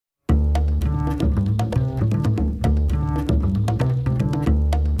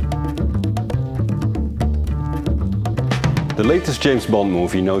The latest James Bond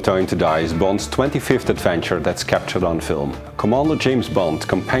movie, No Time to Die, is Bond's 25th adventure that's captured on film. Commander James Bond,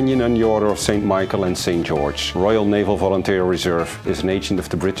 companion on the Order of St. Michael and St. George, Royal Naval Volunteer Reserve, is an agent of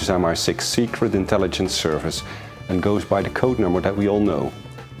the British MI6 Secret Intelligence Service and goes by the code number that we all know,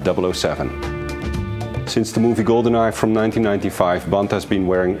 007. Since the movie Goldeneye from 1995, Bond has been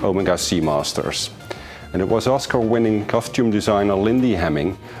wearing Omega Seamasters. And it was Oscar-winning costume designer Lindy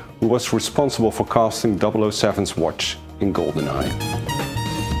Hemming who was responsible for casting 007's watch in Goldeneye.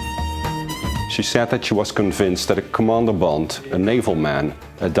 She said that she was convinced that a Commander Bond, a naval man,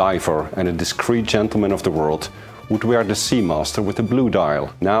 a diver and a discreet gentleman of the world would wear the Seamaster with the blue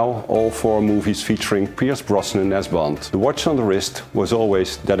dial. Now, all 4 movies featuring Pierce Brosnan as Bond. The watch on the wrist was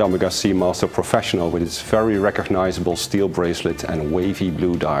always that Omega Seamaster Professional with its very recognizable steel bracelet and wavy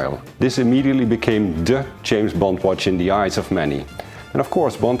blue dial. This immediately became the James Bond watch in the eyes of many. And of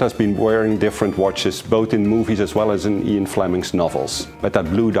course, Bond has been wearing different watches, both in movies as well as in Ian Fleming's novels. But that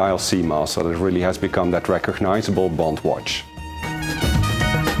blue dial Seamaster, that really has become that recognizable Bond watch.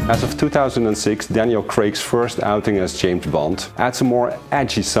 As of 2006, Daniel Craig's first outing as James Bond adds a more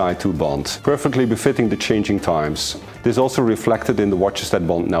edgy side to Bond, perfectly befitting the changing times. This also reflected in the watches that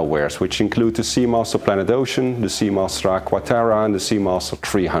Bond now wears, which include the Seamaster Planet Ocean, the Seamaster Aquaterra and the Seamaster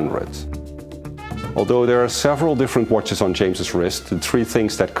 300. Although there are several different watches on James's wrist, the 3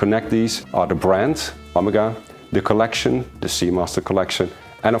 things that connect these are the brand, Omega, the collection, the Seamaster collection,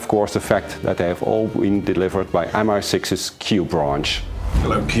 and of course the fact that they have all been delivered by MI6's Q branch.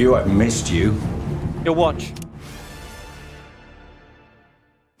 Hello Q, I've missed you. Your watch.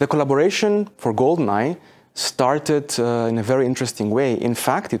 The collaboration for Goldeneye started in a very interesting way. In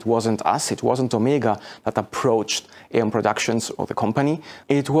fact, it wasn't us, it wasn't Omega that approached EON Productions or the company.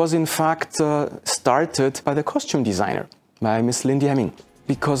 It was in fact started by the costume designer, by Miss Lindy Hemming.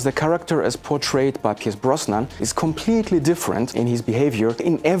 Because the character as portrayed by Pierce Brosnan is completely different in his behavior,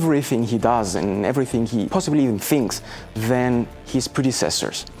 in everything he does and everything he possibly even thinks, than his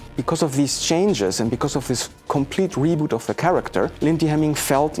predecessors. Because of these changes and because of this complete reboot of the character, Lindy Hemming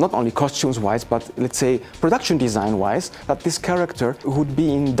felt, not only costumes-wise, but let's say production design-wise, that this character would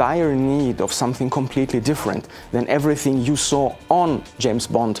be in dire need of something completely different than everything you saw on James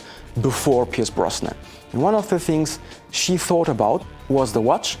Bond before Pierce Brosnan. And one of the things she thought about was the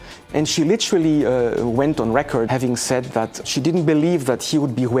watch, and she literally went on record having said that she didn't believe that he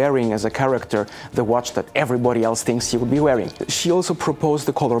would be wearing as a character the watch that everybody else thinks he would be wearing. She also proposed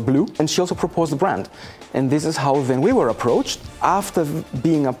the color blue, and she also proposed the brand. And this is how then we were approached. After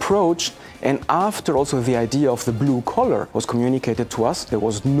being approached, and after also the idea of the blue color was communicated to us, there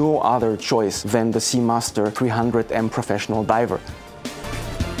was no other choice than the Seamaster 300M Professional Diver.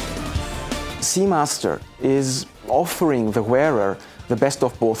 Seamaster is offering the wearer the best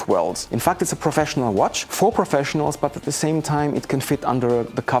of both worlds. In fact, it's a professional watch for professionals, but at the same time it can fit under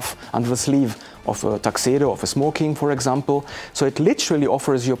the cuff, under the sleeve of a tuxedo, of a smoking, for example. So it literally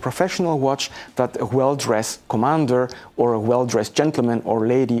offers you a professional watch that a well-dressed commander or a well-dressed gentleman or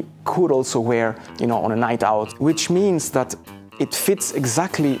lady could also wear, on a night out, which means that it fits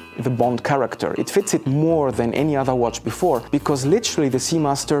exactly the Bond character. It fits it more than any other watch before, because literally the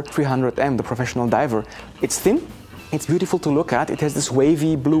Seamaster 300M, the professional diver, it's thin, it's beautiful to look at, it has this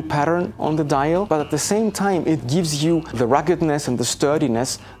wavy blue pattern on the dial, but at the same time it gives you the ruggedness and the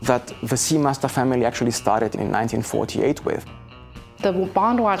sturdiness that the Seamaster family actually started in 1948 with. The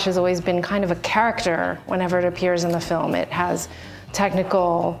Bond watch has always been kind of a character whenever it appears in the film. It has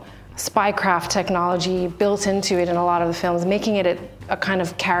technical spycraft technology built into it in a lot of the films, making it a kind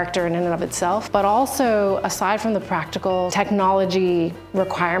of character in and of itself. But also, aside from the practical technology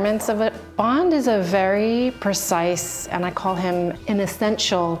requirements of it, Bond is a very precise, and I call him an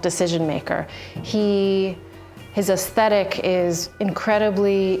essential decision maker. His aesthetic is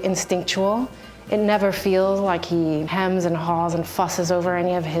incredibly instinctual. It never feels like he hems and haws and fusses over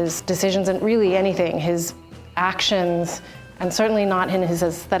any of his decisions, and really anything, his actions, and certainly not in his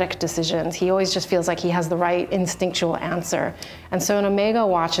aesthetic decisions. He always just feels like he has the right instinctual answer. And so an Omega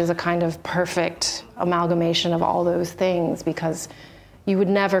watch is a kind of perfect amalgamation of all those things, because you would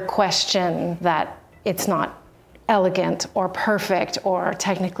never question that it's not elegant or perfect or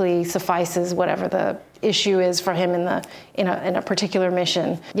technically suffices whatever the issue is for him in a particular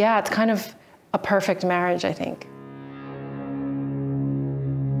mission. Yeah, it's kind of a perfect marriage, I think.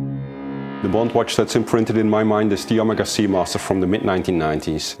 The Bond watch that's imprinted in my mind is the Omega Seamaster from the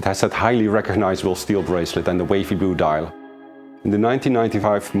mid-1990s. It has that highly recognizable steel bracelet and the wavy blue dial. In the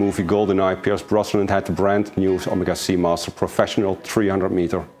 1995 movie Goldeneye, Pierce Brosnan had the brand new Omega Seamaster Professional 300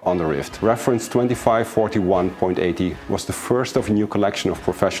 meter on the wrist. Reference 2541.80 was the first of a new collection of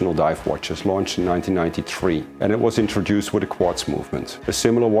professional dive watches launched in 1993, and it was introduced with a quartz movement. A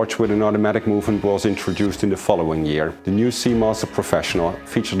similar watch with an automatic movement was introduced in the following year. The new Seamaster Professional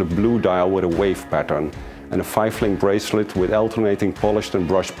featured a blue dial with a wave pattern and a 5-link bracelet with alternating polished and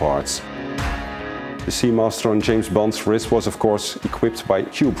brushed parts. The Seamaster on James Bond's wrist was of course equipped by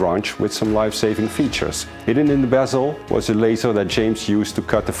Q-branch with some life-saving features. Hidden in the bezel was a laser that James used to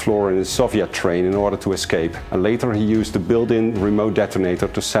cut the floor in a Soviet train in order to escape, and later he used the built-in remote detonator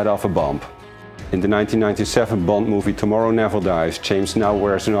to set off a bomb. In the 1997 Bond movie Tomorrow Never Dies, James now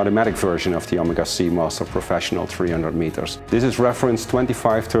wears an automatic version of the Omega Seamaster Professional 300 meters. This is reference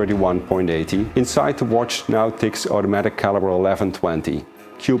 2531.80. Inside the watch now ticks automatic caliber 1120.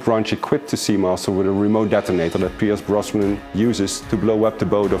 Q-branch equipped the Seamaster with a remote detonator that Pierce Brosnan uses to blow up the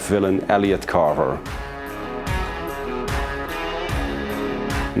boat of villain Elliot Carver.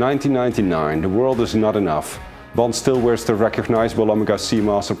 1999, the world is not enough. Bond still wears the recognizable Omega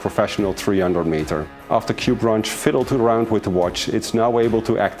Seamaster Professional 300 meter. After Q-branch fiddled around with the watch, it's now able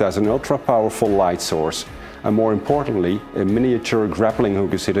to act as an ultra-powerful light source. And more importantly, a miniature grappling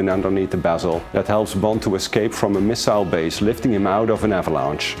hook is hidden underneath the bezel that helps Bond to escape from a missile base, lifting him out of an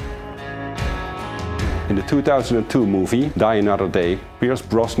avalanche. In the 2002 movie Die Another Day, Pierce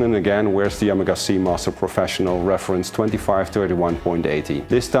Brosnan again wears the Omega Seamaster Professional reference 2531.80.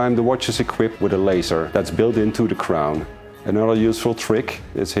 This time the watch is equipped with a laser that's built into the crown. Another useful trick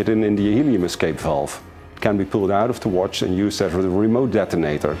is hidden in the helium escape valve. It can be pulled out of the watch and used as a remote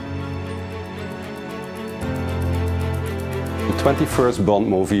detonator. The 21st Bond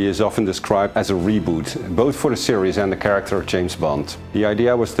movie is often described as a reboot, both for the series and the character James Bond. The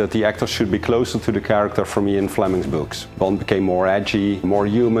idea was that the actor should be closer to the character from Ian Fleming's books. Bond became more edgy, more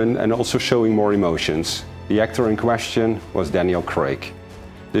human, and also showing more emotions. The actor in question was Daniel Craig.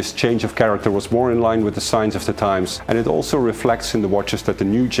 This change of character was more in line with the signs of the times, and it also reflects in the watches that the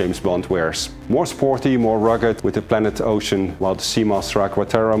new James Bond wears. More sporty, more rugged, with the Planet Ocean, while the Seamaster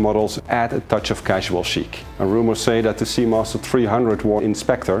Aquaterra models add a touch of casual chic. And rumors say that the Seamaster 300 worn in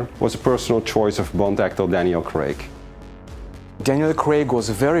Spectre was a personal choice of Bond actor Daniel Craig. Daniel Craig was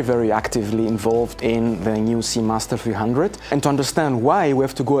very actively involved in the new Seamaster 300, and to understand why we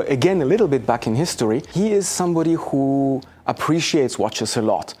have to go again a little bit back in history. He is somebody who appreciates watches a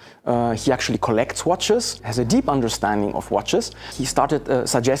lot. He actually collects watches, has a deep understanding of watches. He started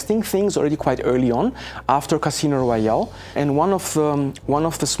suggesting things already quite early on after Casino Royale, and one of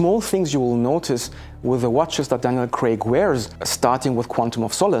the small things you will notice with the watches that Daniel Craig wears, starting with Quantum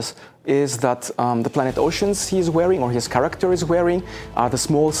of Solace, is that the Planet Oceans he is wearing, or his character is wearing, are the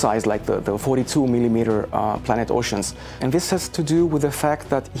small size, like the 42mm Planet Oceans. And this has to do with the fact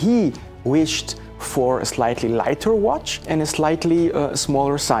that he wished for a slightly lighter watch and a slightly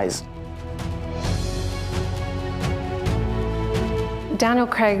smaller size. Daniel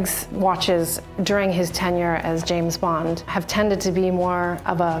Craig's watches during his tenure as James Bond have tended to be more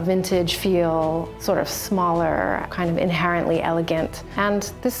of a vintage feel, sort of smaller, kind of inherently elegant. And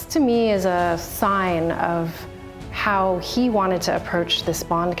this to me is a sign of how he wanted to approach this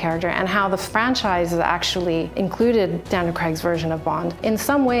Bond character and how the franchise has actually included Daniel Craig's version of Bond. In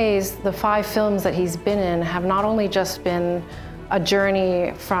some ways, the 5 films that he's been in have not only just been a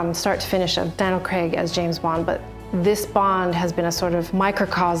journey from start to finish of Daniel Craig as James Bond, but this Bond has been a sort of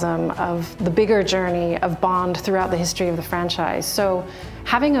microcosm of the bigger journey of Bond throughout the history of the franchise. So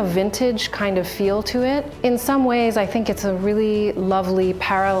having a vintage kind of feel to it, in some ways I think it's a really lovely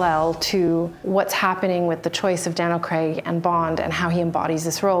parallel to what's happening with the choice of Daniel Craig and Bond and how he embodies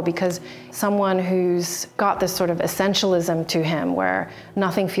this role, because someone who's got this sort of essentialism to him where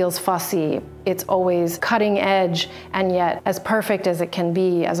nothing feels fussy, it's always cutting edge and yet as perfect as it can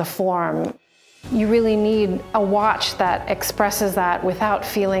be as a form. You really need a watch that expresses that without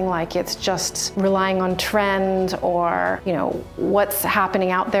feeling like it's just relying on trend or, you know, what's happening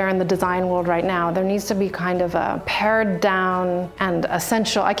out there in the design world right now. There needs to be kind of a pared down and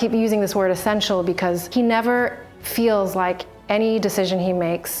essential. I keep using this word essential because he never feels like any decision he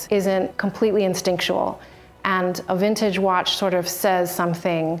makes isn't completely instinctual. And a vintage watch sort of says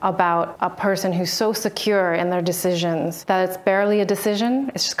something about a person who's so secure in their decisions that it's barely a decision,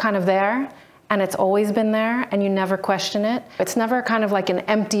 it's just kind of there. And it's always been there, and you never question it. It's never kind of like an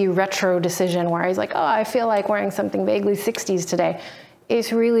empty retro decision where he's like, oh, I feel like wearing something vaguely 60s today.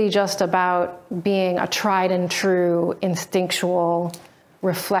 It's really just about being a tried and true, instinctual,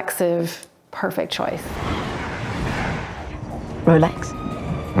 reflexive, perfect choice. Rolex.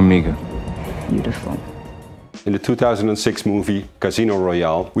 Omega. Beautiful. In the 2006 movie Casino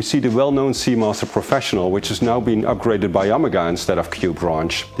Royale, we see the well-known Seamaster Professional, which has now been upgraded by Omega instead of Q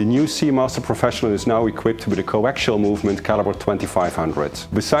branch. The new Seamaster Professional is now equipped with a coaxial movement caliber 2500.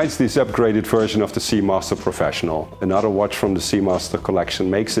 Besides this upgraded version of the Seamaster Professional, another watch from the Seamaster collection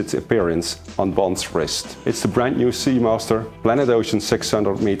makes its appearance on Bond's wrist. It's the brand new Seamaster Planet Ocean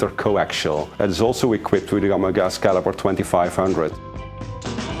 600 meter coaxial that is also equipped with the Omega's caliber 2500.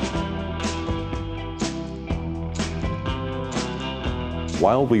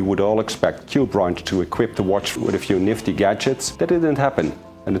 While we would all expect Q branch to equip the watch with a few nifty gadgets, that didn't happen,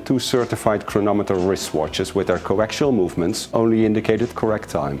 and the two certified chronometer wristwatches with their coaxial movements only indicated correct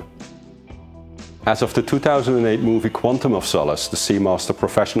time. As of the 2008 movie Quantum of Solace, the Seamaster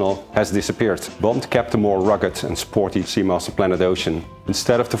Professional has disappeared. Bond kept a more rugged and sporty Seamaster Planet Ocean.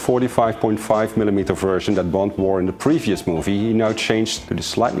 Instead of the 45.5mm version that Bond wore in the previous movie, he now changed to the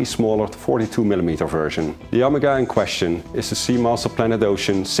slightly smaller 42mm version. The Omega in question is the Seamaster Planet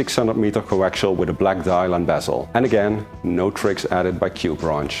Ocean 600 meter coaxial with a black dial and bezel. And again, no tricks added by Q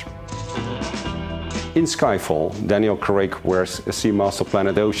branch. In Skyfall, Daniel Craig wears a Seamaster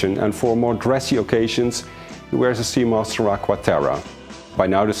Planet Ocean, and for more dressy occasions he wears a Seamaster Aquaterra. By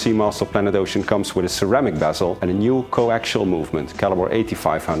now the Seamaster Planet Ocean comes with a ceramic bezel and a new coaxial movement, caliber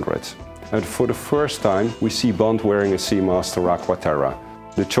 8500. And for the first time we see Bond wearing a Seamaster Aquaterra.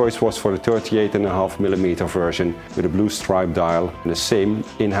 The choice was for the 38.5mm version with a blue stripe dial and the same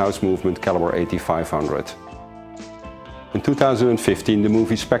in-house movement, caliber 8500. In 2015, the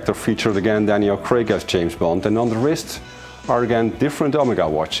movie Spectre featured again Daniel Craig as James Bond, and on the wrist are again different Omega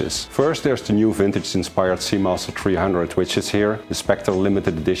watches. First there's the new vintage-inspired Seamaster 300, which is here, the Spectre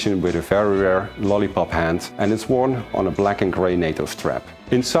limited edition with a very rare lollipop hand, and it's worn on a black and grey NATO strap.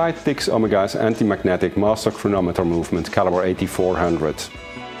 Inside ticks Omega's anti-magnetic master chronometer movement, caliber 8400.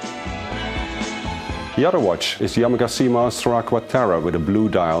 The other watch is the Omega Seamaster Aquaterra with a blue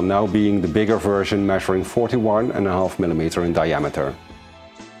dial, now being the bigger version measuring 41.5mm in diameter.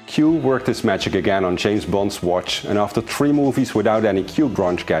 Q worked his magic again on James Bond's watch, and after 3 movies without any Q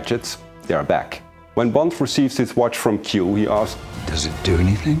branch gadgets, they are back. When Bond receives his watch from Q, he asks, Does it do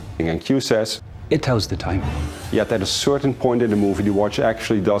anything? And Q says, It tells the time. Yet at a certain point in the movie the watch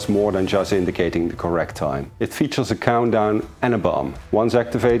actually does more than just indicating the correct time. It features a countdown and a bomb. Once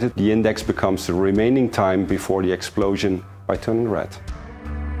activated, the index becomes the remaining time before the explosion by turning red.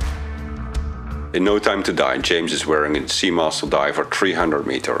 In No Time to Die, James is wearing a Seamaster Diver 300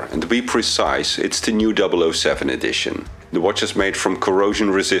 meter, and to be precise, it's the new 007 edition. The watch is made from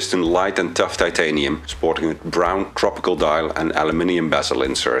corrosion-resistant light and tough titanium, sporting a brown tropical dial and aluminium bezel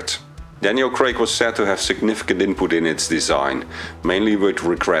insert. Daniel Craig was said to have significant input in its design, mainly with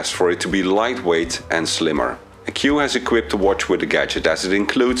requests for it to be lightweight and slimmer. Q has equipped the watch with a gadget as it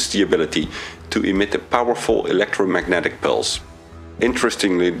includes the ability to emit a powerful electromagnetic pulse.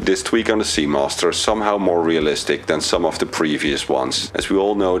 Interestingly, this tweak on the Seamaster is somehow more realistic than some of the previous ones, as we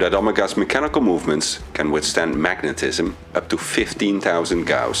all know that Omega's mechanical movements can withstand magnetism up to 15,000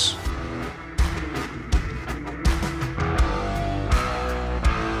 Gauss.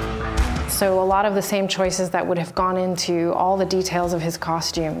 So a lot of the same choices that would have gone into all the details of his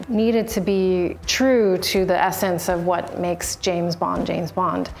costume needed to be true to the essence of what makes James Bond James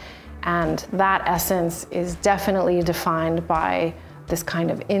Bond. And that essence is definitely defined by this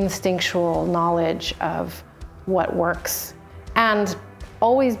kind of instinctual knowledge of what works and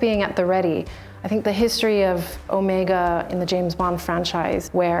always being at the ready. I think the history of Omega in the James Bond franchise,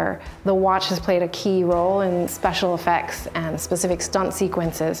 where the watch has played a key role in special effects and specific stunt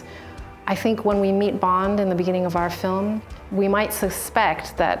sequences, I think when we meet Bond in the beginning of our film, we might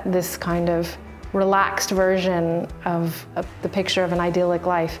suspect that this kind of relaxed version of the picture of an idyllic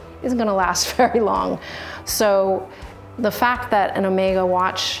life isn't going to last very long. So the fact that an Omega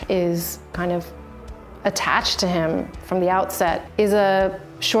watch is kind of attached to him from the outset is a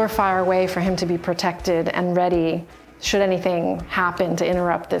surefire way for him to be protected and ready should anything happen to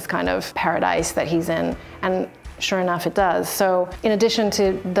interrupt this kind of paradise that he's in. And sure enough, it does. So in addition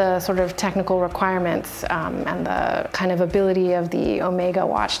to the sort of technical requirements and the kind of ability of the Omega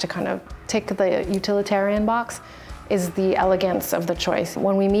watch to kind of tick the utilitarian box is the elegance of the choice.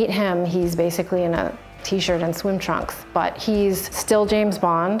 When we meet him, he's basically in a t-shirt and swim trunks, but he's still James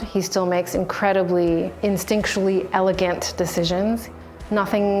Bond. He still makes incredibly instinctually elegant decisions.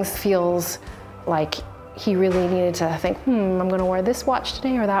 Nothing feels like he really needed to think, I'm gonna wear this watch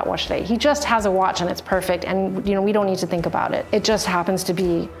today or that watch today. He just has a watch and it's perfect, and we don't need to think about it. It just happens to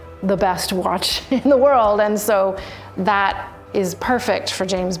be the best watch in the world, and so that is perfect for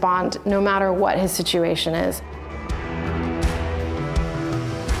James Bond, no matter what his situation is.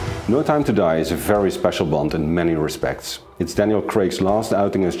 No Time to Die is a very special Bond in many respects. It's Daniel Craig's last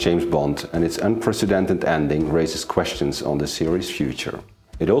outing as James Bond, and its unprecedented ending raises questions on the series' future.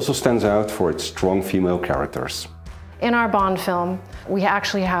 It also stands out for its strong female characters. In our Bond film, we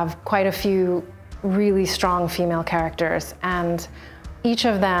actually have quite a few really strong female characters, and each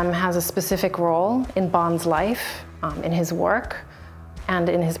of them has a specific role in Bond's life, in his work, and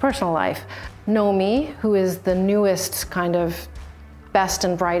in his personal life. Nomi, who is the newest kind of best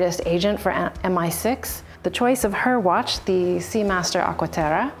and brightest agent for MI6, the choice of her watch, the Seamaster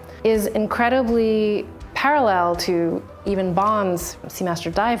Aquaterra, is incredibly parallel to even Bond's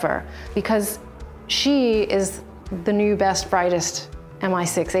Seamaster Diver, because she is the new best, brightest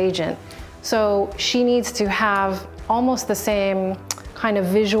MI6 agent. So she needs to have almost the same kind of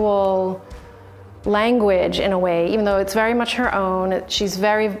visual language in a way, even though it's very much her own. She's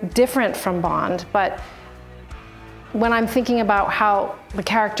very different from Bond, but when I'm thinking about how the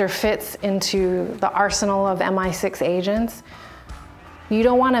character fits into the arsenal of MI6 agents, you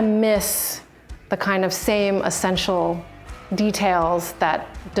don't want to miss the kind of same essential details that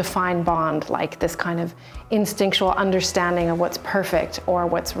define Bond, like this kind of instinctual understanding of what's perfect or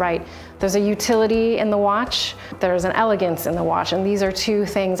what's right. There's a utility in the watch, there's an elegance in the watch, and these are two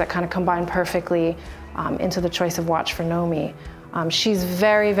things that kind of combine perfectly into the choice of watch for Nomi. She's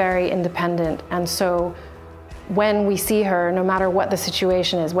very, very independent, and so when we see her, no matter what the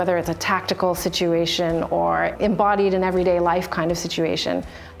situation is, whether it's a tactical situation or embodied in everyday life kind of situation,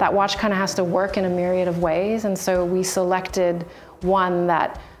 that watch kind of has to work in a myriad of ways. And so we selected one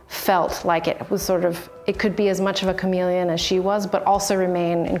that felt like it was sort of, it could be as much of a chameleon as she was, but also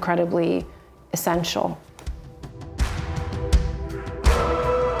remain incredibly essential.